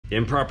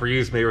Improper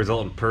use may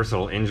result in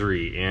personal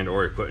injury and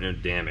or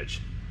equipment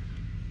damage.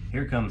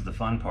 Here comes the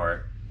fun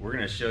part. We're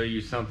gonna show you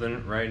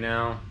something right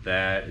now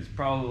that is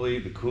probably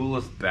the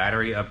coolest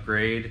battery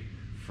upgrade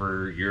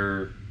for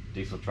your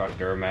diesel truck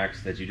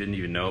Duramax that you didn't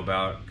even know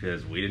about,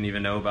 because we didn't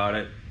even know about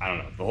it. I don't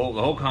know,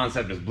 the whole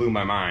concept just blew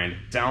my mind.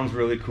 Sounds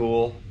really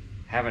cool.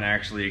 Haven't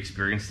actually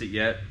experienced it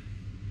yet,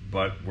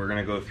 but we're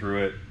gonna go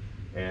through it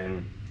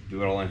and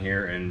do it all in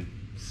here and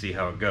see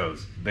how it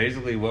goes.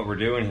 Basically what we're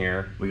doing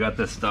here, we got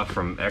this stuff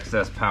from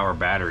Excess Power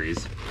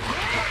Batteries,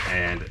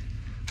 and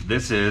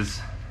this is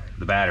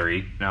the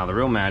battery. Now the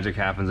real magic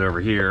happens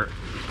over here.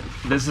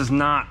 This is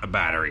not a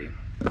battery.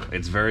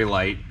 It's very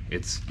light.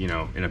 It's, you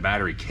know, in a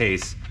battery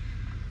case,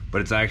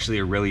 but it's actually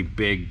a really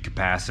big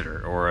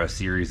capacitor, or a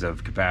series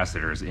of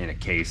capacitors in a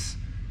case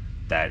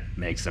that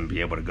makes them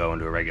be able to go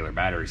into a regular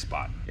battery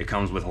spot. It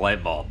comes with a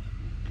light bulb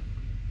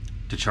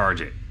to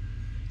charge it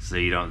so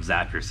you don't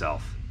zap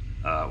yourself,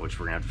 which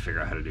we're gonna have to figure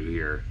out how to do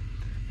here.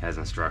 It has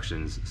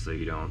instructions so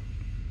you don't,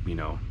 you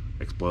know,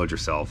 explode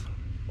yourself.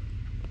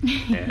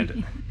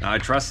 And I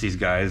trust these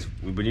guys.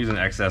 We've been using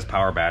Excess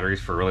Power batteries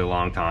for a really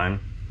long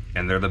time,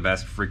 and they're the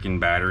best freaking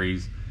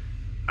batteries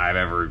I've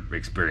ever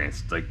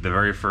experienced. Like, the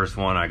very first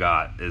one I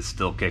got is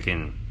still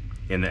kicking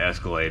in the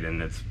Escalade,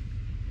 and it's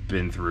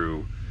been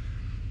through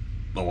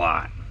a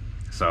lot.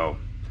 So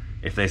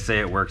if they say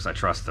it works, I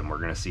trust them. We're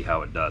gonna see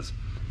how it does.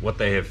 What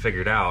they have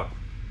figured out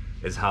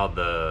is how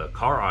the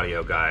car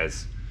audio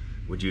guys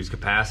would use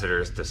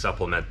capacitors to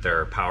supplement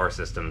their power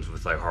systems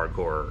with like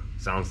hardcore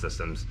sound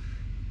systems.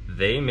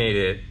 They made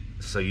it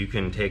so you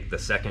can take the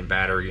second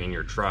battery in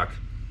your truck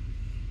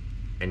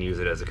and use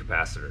it as a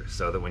capacitor,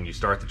 so that when you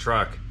start the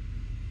truck,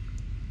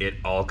 it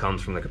all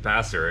comes from the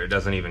capacitor. It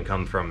doesn't even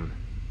come from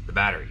the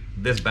battery.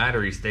 This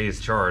battery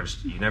stays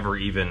charged. You never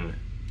even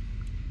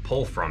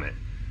pull from it.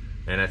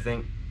 And I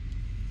think,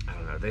 I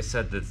don't know, they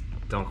said that,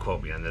 don't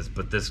quote me on this,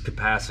 but this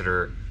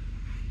capacitor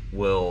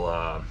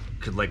will,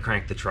 could like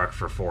crank the truck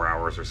for 4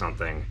 hours or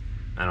something.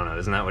 I don't know,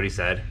 isn't that what he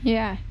said?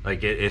 Yeah.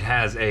 Like it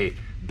has a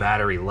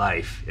battery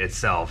life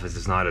itself. It's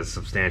just not as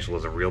substantial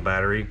as a real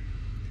battery.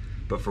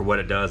 But for what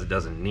it does, it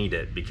doesn't need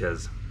it,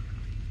 because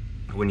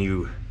when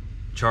you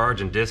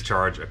charge and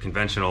discharge a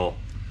conventional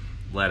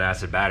lead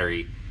acid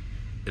battery,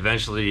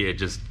 eventually it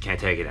just can't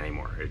take it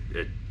anymore.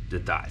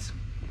 It dies.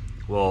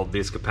 Well,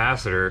 this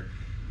capacitor,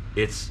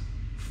 its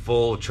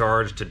full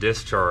charge to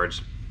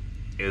discharge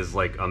is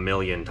like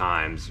 1,000,000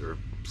 times or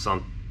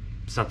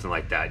something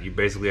like that. You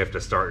basically have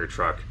to start your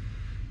truck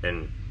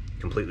and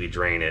completely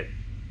drain it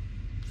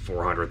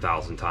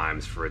 400,000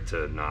 times for it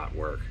to not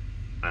work.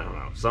 I don't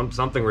know,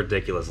 something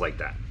ridiculous like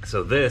that.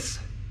 So this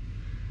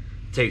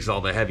takes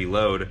all the heavy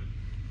load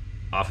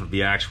off of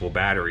the actual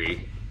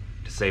battery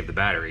to save the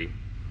battery,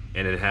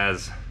 and it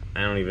has,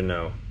 I don't even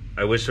know,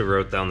 I wish I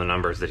wrote down the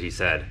numbers that he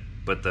said,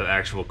 but the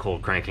actual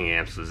cold cranking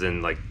amps was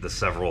in like the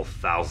several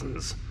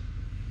thousands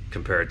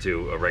compared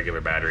to a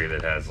regular battery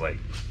that has like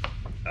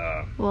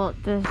well,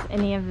 does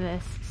any of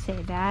this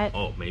say that?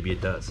 Oh, maybe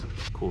it does.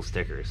 Cool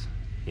stickers.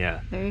 Yeah,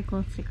 Very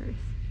cool stickers.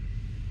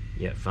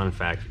 yeah. Fun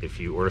fact, if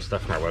you order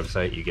stuff from our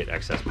website, you get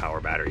Excess Power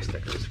battery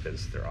stickers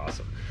because they're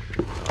awesome.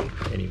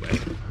 Anyway,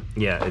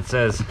 yeah, it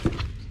says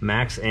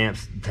max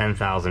amps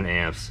 10,000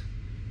 amps,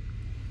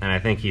 and I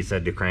think he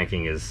said the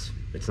cranking is,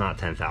 it's not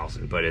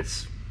 10,000, but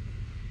it's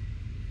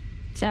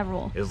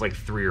Several. like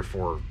 3,000 or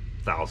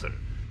 4,000.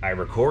 I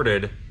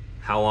recorded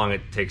how long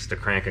it takes to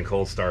crank and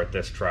cold start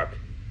this truck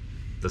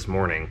this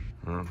morning.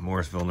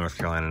 Morrisville, North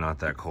Carolina, not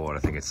that cold. I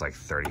think it's like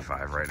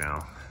 35 right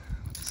now.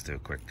 Let's do a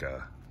quick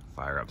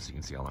fire up so you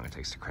can see how long it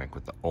takes to crank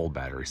with the old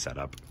battery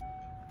setup.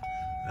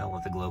 Don't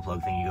let the glow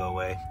plug thingy go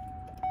away.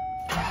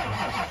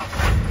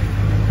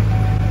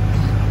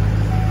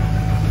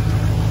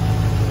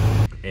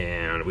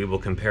 And we will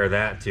compare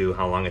that to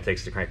how long it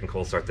takes to crank and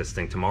cold start this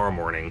thing tomorrow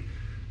morning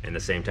in the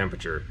same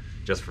temperature,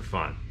 just for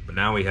fun. But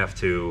now we have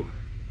to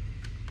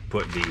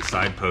put the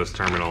side post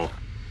terminal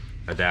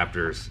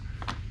adapters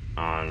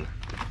on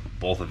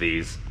both of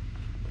these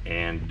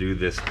and do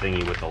this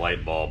thingy with the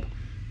light bulb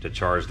to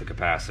charge the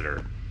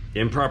capacitor.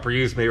 Improper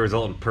use may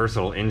result in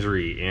personal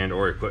injury and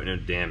or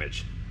equipment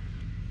damage.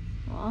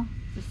 Well,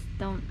 just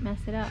don't mess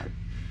it up.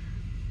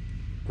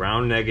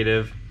 Ground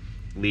negative,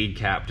 lead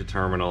cap to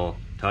terminal,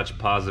 touch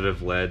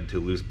positive lead to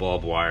loose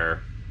bulb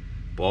wire.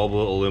 Bulb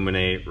will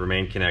illuminate,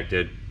 remain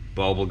connected.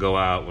 Bulb will go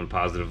out when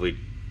positively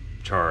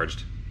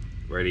charged.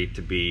 Ready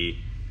to be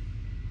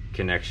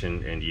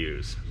connection and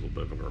use. A little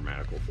bit of a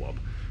grammatical flub.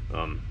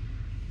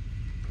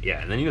 Yeah,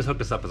 and then you just hook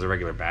this up as a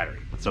regular battery.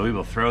 So we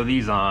will throw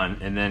these on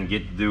and then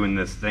get doing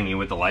this thingy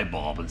with the light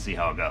bulb and see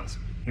how it goes.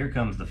 Here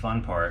comes the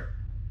fun part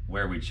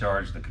where we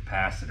charge the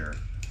capacitor.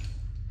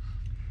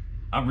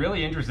 I'm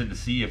really interested to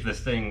see if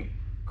this thing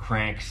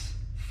cranks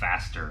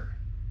faster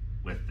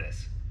with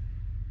this.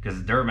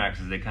 Because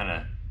Duramaxes, they kind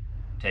of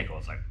take, well,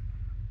 it's like,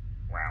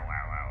 wow,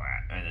 wow, wow,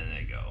 wow, and then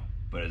they go.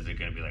 But is it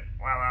going to be like,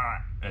 wow, wow,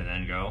 and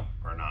then go,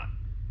 or not?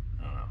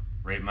 I don't know.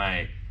 Rate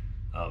my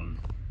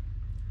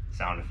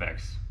sound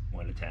effects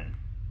 1 to 10.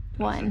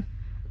 1.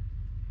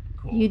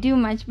 cool. You do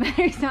much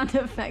better sound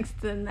effects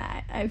than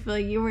that. I feel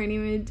like you weren't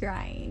even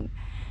trying.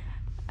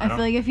 I feel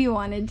like if you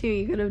wanted to,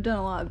 you could have done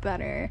a lot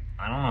better.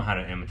 I don't know how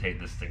to imitate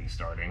this thing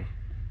starting.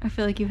 I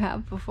feel like you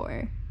have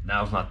before.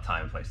 Now's not the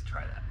time and place to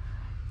try that.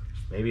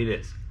 Maybe it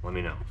is. Let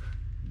me know.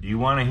 Do you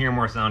want to hear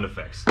more sound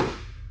effects?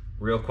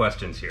 Real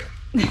questions here.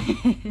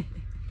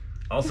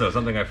 Also,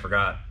 something I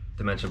forgot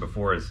to mention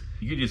before is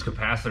you could use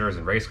capacitors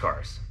in race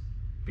cars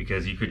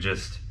because you could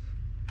just,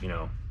 you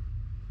know.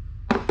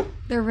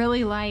 They're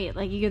really light.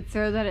 Like, you could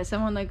throw that at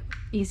someone, like,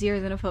 easier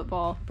than a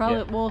football. Probably,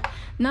 yeah. Well,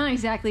 not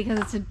exactly because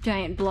it's a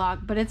giant block,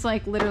 but it's,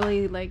 like,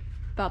 literally, like,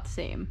 about the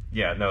same.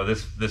 Yeah, no,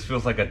 this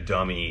feels like a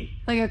dummy.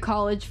 Like a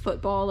college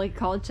football, like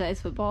college-size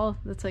football.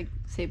 That's, like,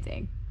 same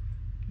thing.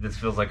 This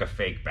feels like a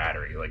fake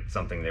battery, like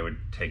something they would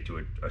take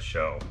to a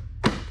show.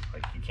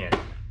 Like, you can't,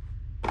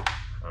 I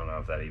don't know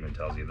if that even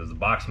tells you. The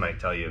box might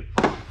tell you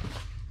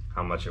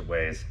how much it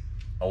weighs.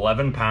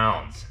 11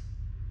 pounds.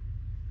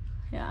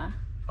 Yeah.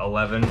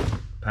 11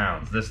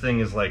 pounds. This thing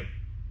is like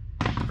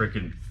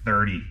freaking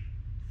 30,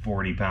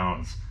 40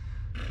 pounds.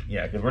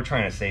 Yeah, because we're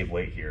trying to save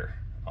weight here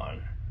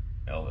on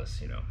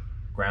Elvis, you know.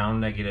 Ground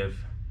negative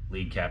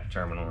lead cap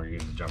terminal, we're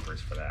using the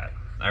jumpers for that.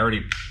 I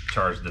already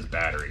charged this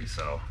battery,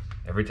 so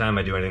every time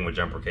I do anything with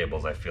jumper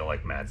cables, I feel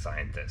like mad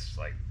scientist.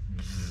 Like,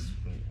 I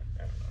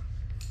don't know,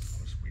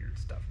 just weird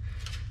stuff.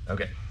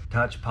 Okay,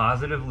 touch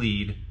positive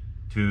lead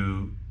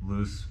to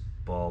loose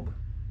bulb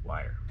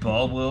wire.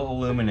 Bulb will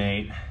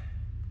illuminate.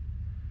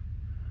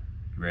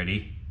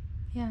 Ready?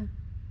 Yeah.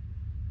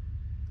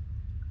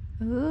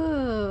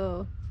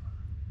 Ooh.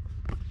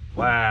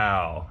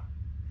 Wow.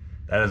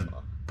 That is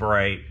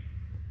bright.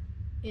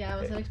 Yeah,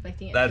 I wasn't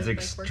expecting it. That's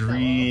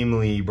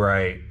extremely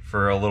bright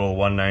for a little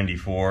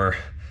 194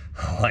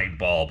 light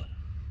bulb.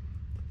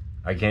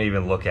 I can't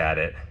even look at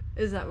it.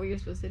 Is that what you're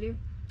supposed to do?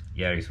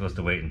 Yeah, you're supposed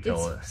to wait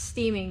until it's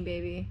steaming,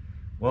 baby.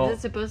 Well, is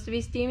it supposed to be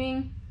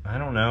steaming? I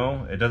don't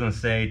know. It doesn't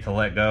say to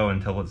let go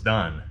until it's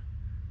done.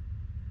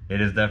 It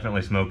is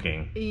definitely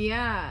smoking.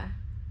 Yeah.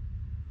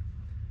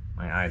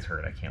 My eyes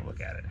hurt. I can't look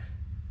at it.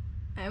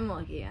 I'm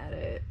looking at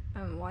it.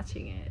 I'm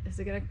watching it. Is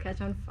it gonna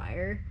catch on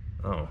fire?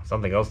 Oh,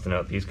 something else to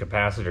note. These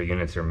capacitor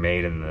units are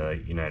made in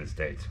the United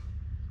States.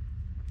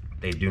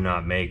 They do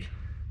not make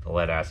the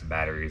lead acid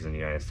batteries in the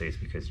United States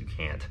because you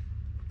can't.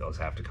 Those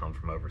have to come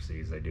from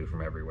overseas. They do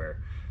from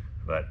everywhere.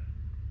 But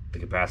the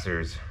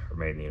capacitors are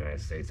made in the United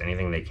States.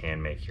 Anything they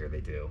can make here,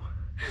 they do.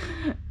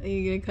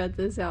 You're gonna cut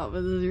this out,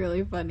 but this is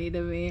really funny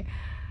to me.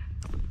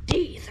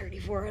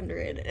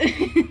 D3400.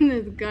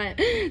 It's got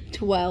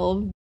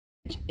 12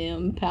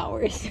 M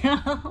power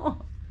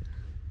cell.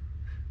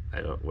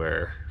 I don't,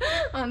 where?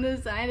 On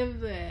the side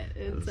of it.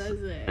 It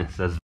says it. It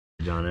says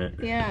on it.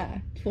 Yeah.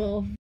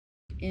 12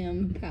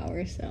 M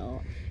power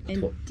cell.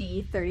 And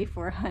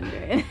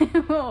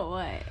D3400.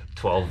 What?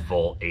 12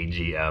 volt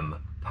AGM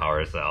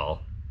power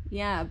cell.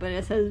 Yeah, but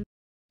it says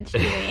to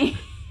me.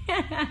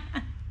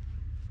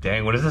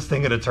 Dang, when is this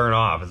thing gonna turn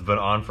off? It's been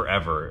on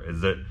forever.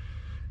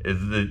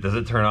 Does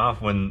it turn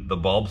off when the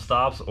bulb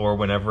stops or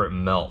whenever it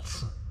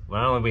melts?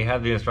 Well, we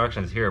have the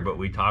instructions here, but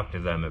we talked to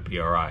them at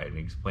PRI and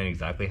explained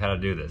exactly how to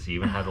do this. He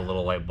even had a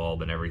little light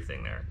bulb and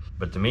everything there.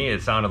 But to me,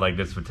 it sounded like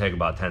this would take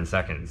about 10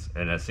 seconds,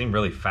 and it seemed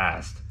really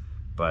fast,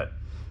 but...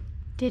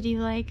 Did you,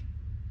 like,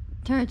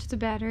 charge the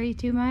battery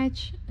too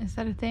much? Is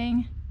that a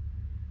thing?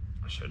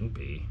 It shouldn't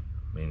be.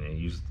 I mean, I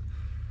used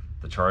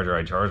the charger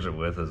I charged it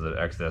with is an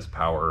XS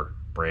Power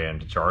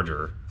brand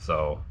charger,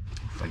 so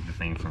it's like the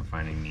thing from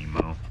Finding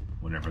Nemo.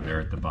 Whenever they're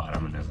at the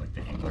bottom and there's like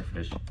the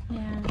anglerfish.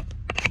 Yeah.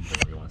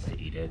 Everybody wants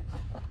to eat it.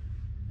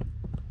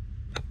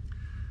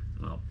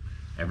 Well,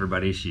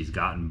 everybody, she's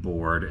gotten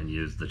bored and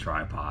used the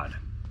tripod.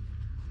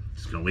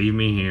 Just gonna leave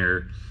me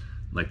here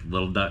like the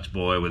little Dutch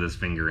boy with his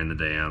finger in the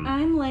dam.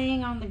 I'm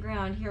laying on the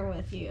ground here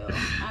with you.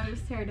 I'm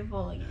just tired of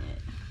holding it.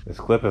 This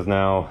clip is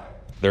now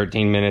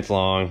 13 minutes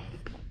long.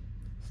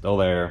 Still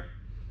there.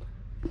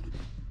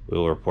 We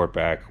will report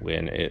back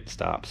when it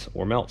stops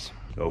or melts.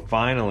 So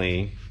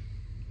finally,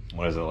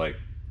 what is it, like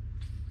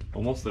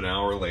almost an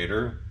hour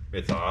later,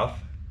 it's off.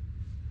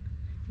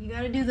 You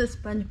gotta do the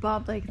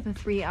SpongeBob like the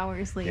 3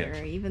 hours later,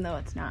 yeah. Even though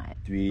it's not.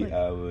 3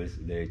 hours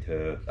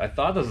later. I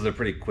thought this was a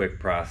pretty quick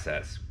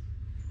process,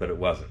 but it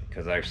wasn't,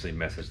 because I actually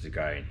messaged the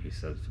guy and he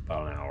said it's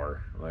about an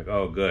hour. I'm like,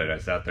 oh good, I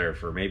sat there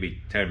for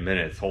maybe 10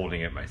 minutes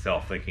holding it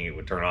myself thinking it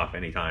would turn off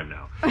any time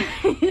now.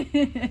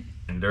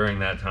 And during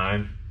that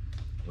time,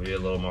 we did a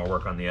little more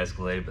work on the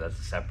Escalade, but that's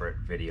a separate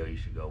video. You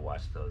should go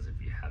watch those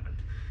if you haven't.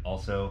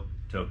 Also,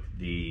 took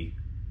the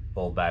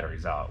bulb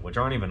batteries out, which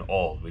aren't even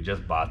old. We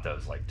just bought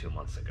those like 2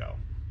 months ago.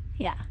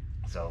 Yeah.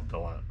 So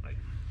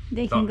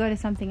they can go to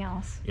something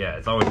else. Yeah,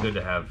 it's always good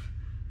to have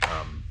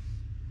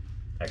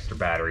extra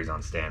batteries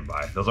on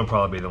standby. Those will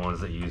probably be the ones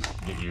that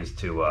get used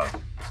to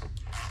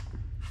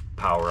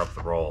power up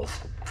the rolls.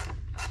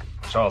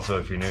 Which also,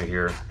 if you're new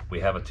here, we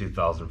have a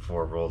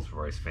 2004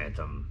 Rolls-Royce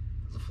Phantom.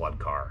 It's a flood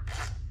car,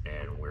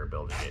 and we're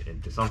building it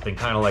into something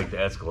kind of like the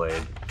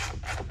Escalade,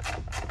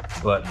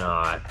 but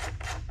not.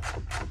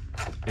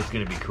 It's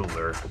gonna be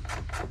cooler.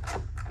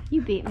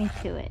 You beat me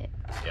to it.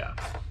 Yeah.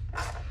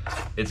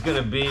 it's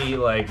gonna be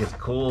like, it's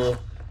cool.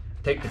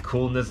 Take the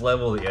coolness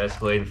level of the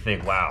Escalade and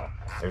think, wow,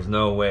 there's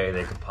no way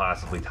they could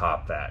possibly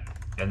top that.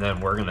 And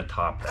then we're gonna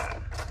top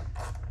that.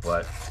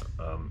 But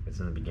it's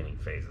in the beginning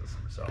phases.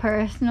 So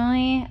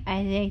personally,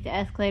 I think the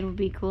Escalade would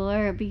be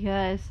cooler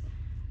because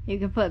you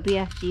can put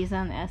BFGs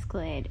on the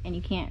Escalade, and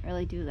you can't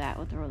really do that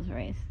with the Rolls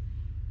Royce.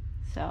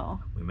 So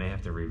we may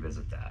have to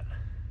revisit that.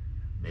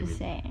 Maybe, just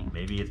saying.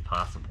 Maybe it's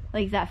possible.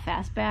 Like that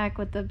fastback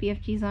with the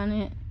BFGs on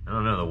it. I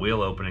don't know. The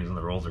wheel openings on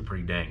the Rolls are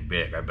pretty dang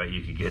big. I bet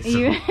you could get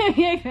some.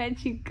 I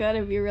bet you could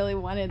if you really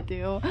wanted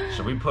to.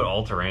 Should we put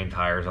all-terrain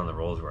tires on the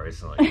Rolls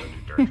Royce and like go do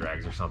dirt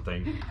drags or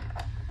something?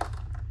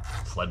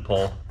 Sled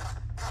pull.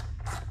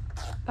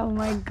 Oh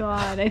my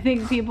god! I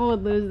think people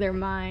would lose their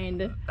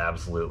mind.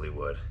 Absolutely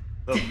would.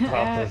 Let's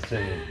top this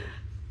thing.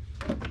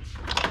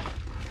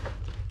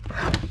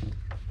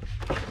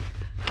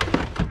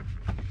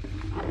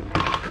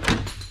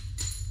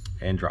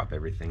 And drop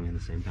everything at the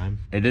same time.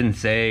 It didn't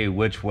say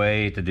which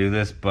way to do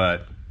this,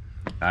 but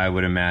I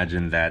would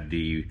imagine that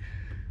the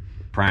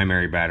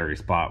primary battery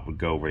spot would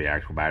go where the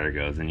actual battery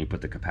goes, and you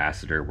put the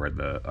capacitor where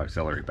the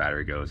auxiliary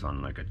battery goes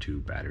on like a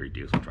 2 battery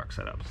diesel truck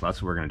setup. So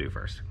that's what we're gonna do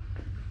first.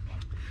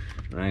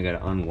 Then I gotta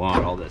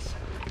unwad all this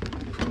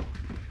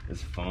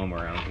foam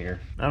around here.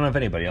 I don't know if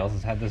anybody else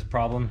has had this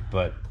problem,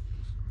 but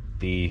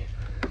the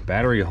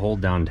battery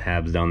hold down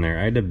tabs down there,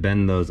 I had to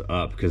bend those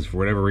up because for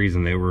whatever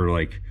reason they were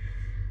like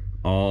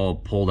all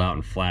pulled out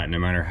and flat. No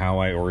matter how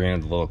I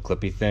oriented the little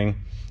clippy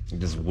thing, it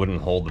just wouldn't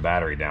hold the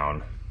battery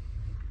down.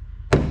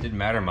 It didn't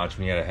matter much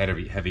when you had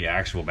a heavy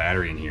actual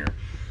battery in here,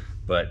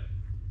 but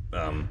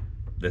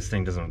this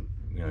thing doesn't,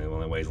 you know, it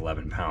only weighs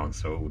 11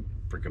 pounds, so it would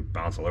freaking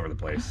bounce all over the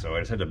place. So I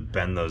just had to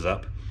bend those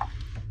up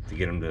to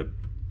get them to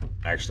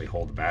actually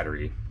hold the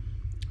battery,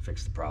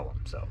 fix the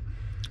problem. So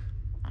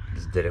I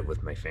just did it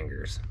with my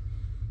fingers.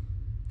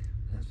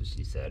 That's what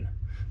she said.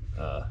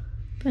 But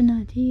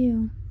not to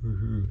you.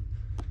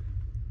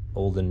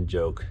 Olden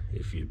joke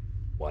if you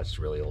watched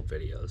really old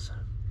videos.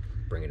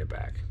 Bringing it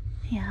back.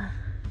 Yeah.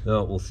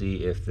 So we'll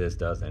see if this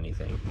does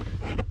anything.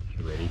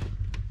 You ready?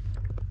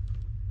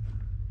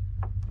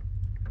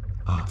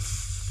 Oh.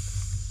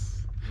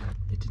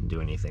 It didn't do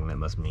anything. That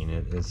must mean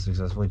it is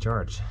successfully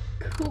charged.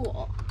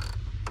 Cool.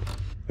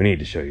 We need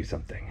to show you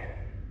something.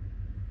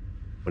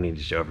 We need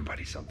to show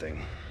everybody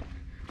something.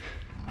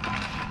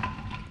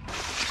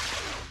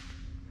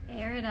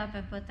 Air it up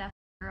and put that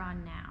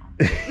on now.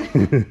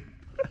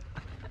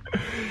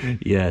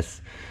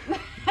 Yes.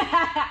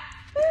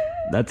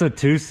 That's a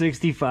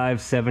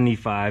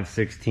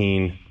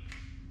 265/75/16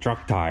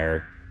 truck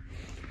tire,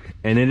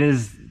 and it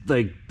is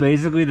like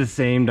basically the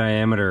same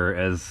diameter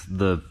as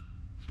the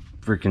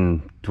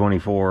freaking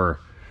 24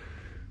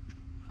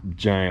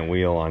 giant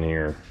wheel on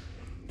here.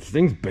 This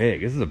thing's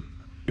big. This is a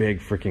big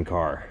freaking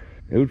car.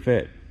 It would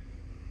fit.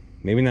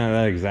 Maybe not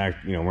that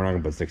exact, you know, we're not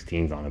gonna put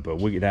 16s on it, but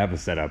we could have a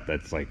setup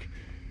that's like,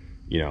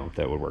 you know,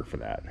 that would work for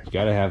that. You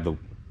gotta have the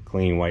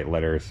clean white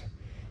letters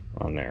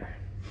on there,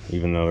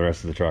 even though the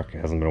rest of the truck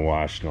hasn't been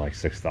washed in like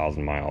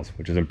 6,000 miles,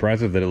 which is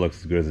impressive that it looks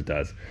as good as it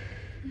does.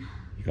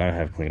 You gotta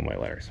have clean white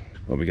letters.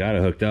 Well, we got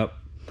it hooked up,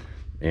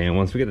 and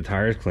once we get the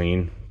tires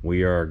clean,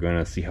 we are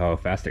gonna see how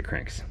fast it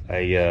cranks.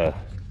 I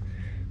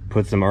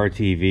put some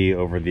RTV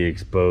over the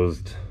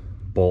exposed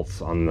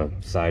bolts on the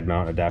side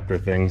mount adapter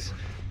things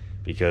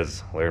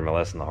because I learned my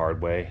lesson the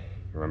hard way.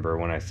 Remember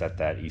when I set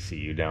that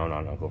ECU down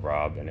on Uncle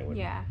Rob and it would,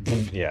 yeah,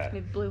 yeah,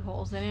 with blue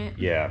holes in it.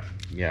 Yeah,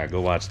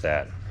 go watch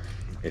that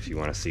if you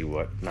want to see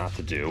what not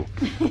to do.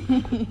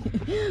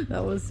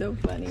 That was so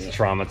funny. It's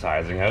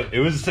traumatizing. It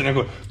was just sitting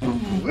there going,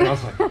 and I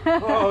was like,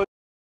 oh,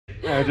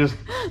 and I just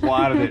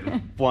swatted it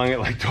and flung it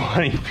like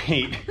 20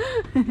 feet.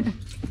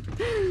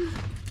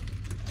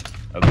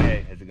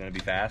 Okay, is it going to be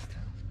fast?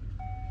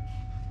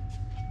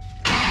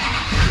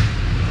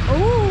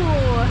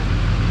 Ooh,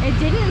 it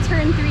didn't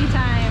turn 3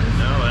 times.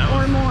 No,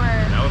 or more.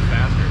 That was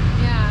faster.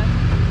 Yeah.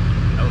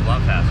 That was a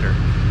lot faster.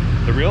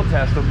 The real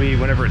test will be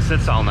whenever it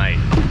sits all night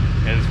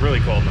and it's really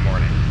cold in the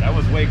morning. That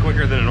was way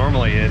quicker than it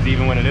normally is,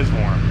 even when it is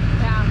warm.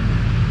 Yeah.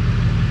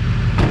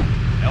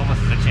 Elvis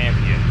is a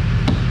champion.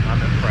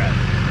 I'm impressed.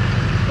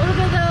 Look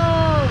at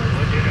those.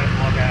 Look at us,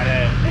 look at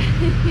it.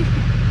 Beep,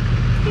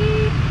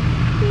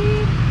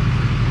 beep,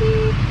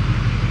 beep.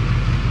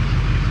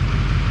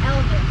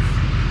 Elvis.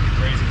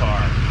 Race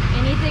car.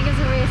 Anything is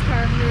a race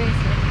car if you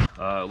race it.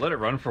 Let it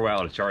run for a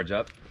while to charge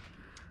up,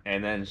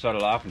 and then shut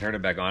it off and turn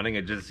it back on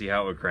again just to see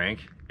how it would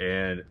crank.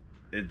 And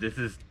this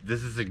is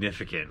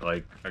significant.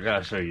 Like, I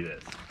gotta show you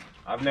this.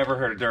 I've never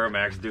heard a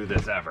Duramax do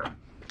this ever.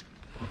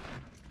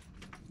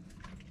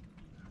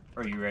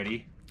 Are you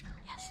ready?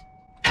 Yes.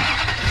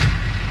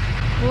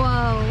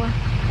 Whoa.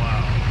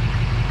 Wow.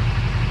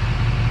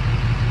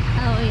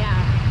 Oh yeah.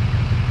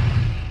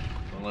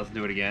 Well, let's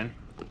do it again.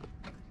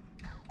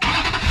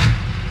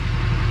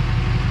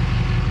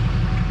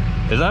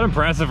 Is that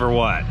impressive or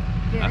what?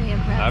 Very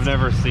impressive. I've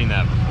never seen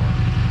that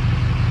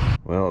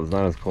before. Well, it's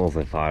not as cool as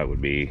I thought it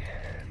would be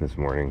this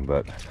morning,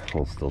 but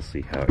we'll still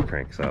see how it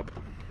cranks up.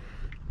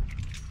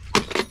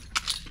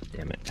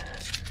 Damn it.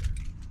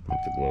 Let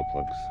the glow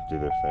plugs do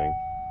their thing.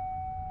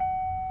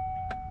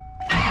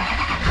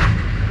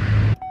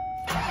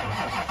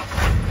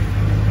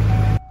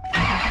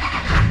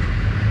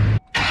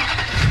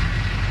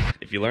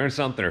 If you learned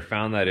something or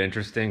found that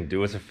interesting,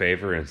 do us a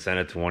favor and send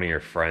it to one of your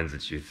friends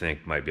that you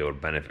think might be able to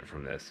benefit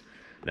from this.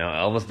 Now,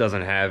 Elvis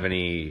doesn't have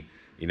any,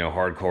 you know,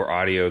 hardcore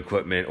audio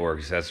equipment or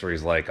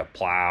accessories like a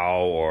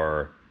plow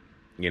or,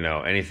 you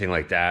know, anything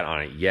like that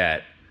on it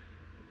yet.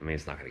 I mean,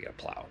 it's not going to get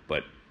a plow,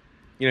 but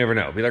you never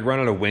know. Be like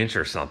running a winch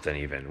or something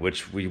even,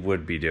 which we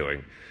would be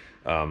doing.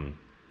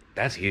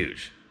 That's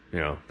huge. You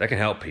know, that can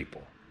help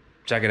people.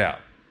 Check it out.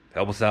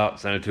 Help us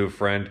out. Send it to a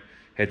friend.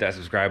 Hit that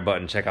subscribe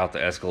button. Check out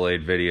the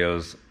Escalade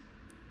videos,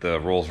 the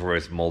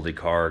Rolls-Royce moldy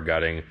car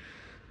gutting,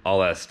 all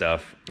that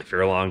stuff. If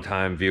you're a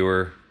long-time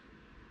viewer,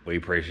 we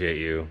appreciate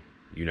you.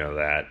 You know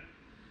that.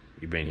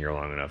 You've been here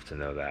long enough to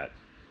know that.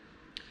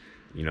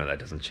 You know that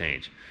doesn't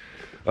change.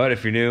 But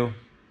if you're new,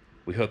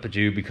 we hope that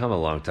you become a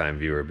long-time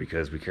viewer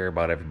because we care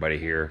about everybody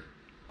here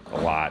a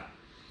lot.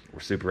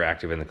 We're super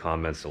active in the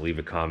comments, so leave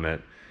a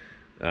comment.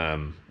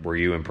 Were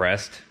you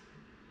impressed?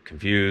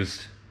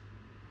 Confused?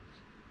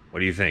 What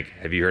do you think?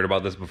 Have you heard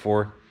about this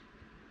before?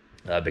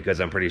 Because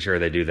I'm pretty sure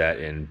they do that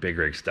in big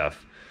rig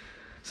stuff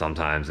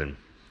sometimes and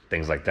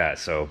things like that.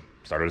 So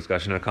start a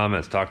discussion in the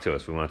comments. Talk to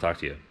us. We want to talk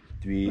to you.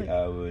 3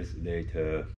 hours later.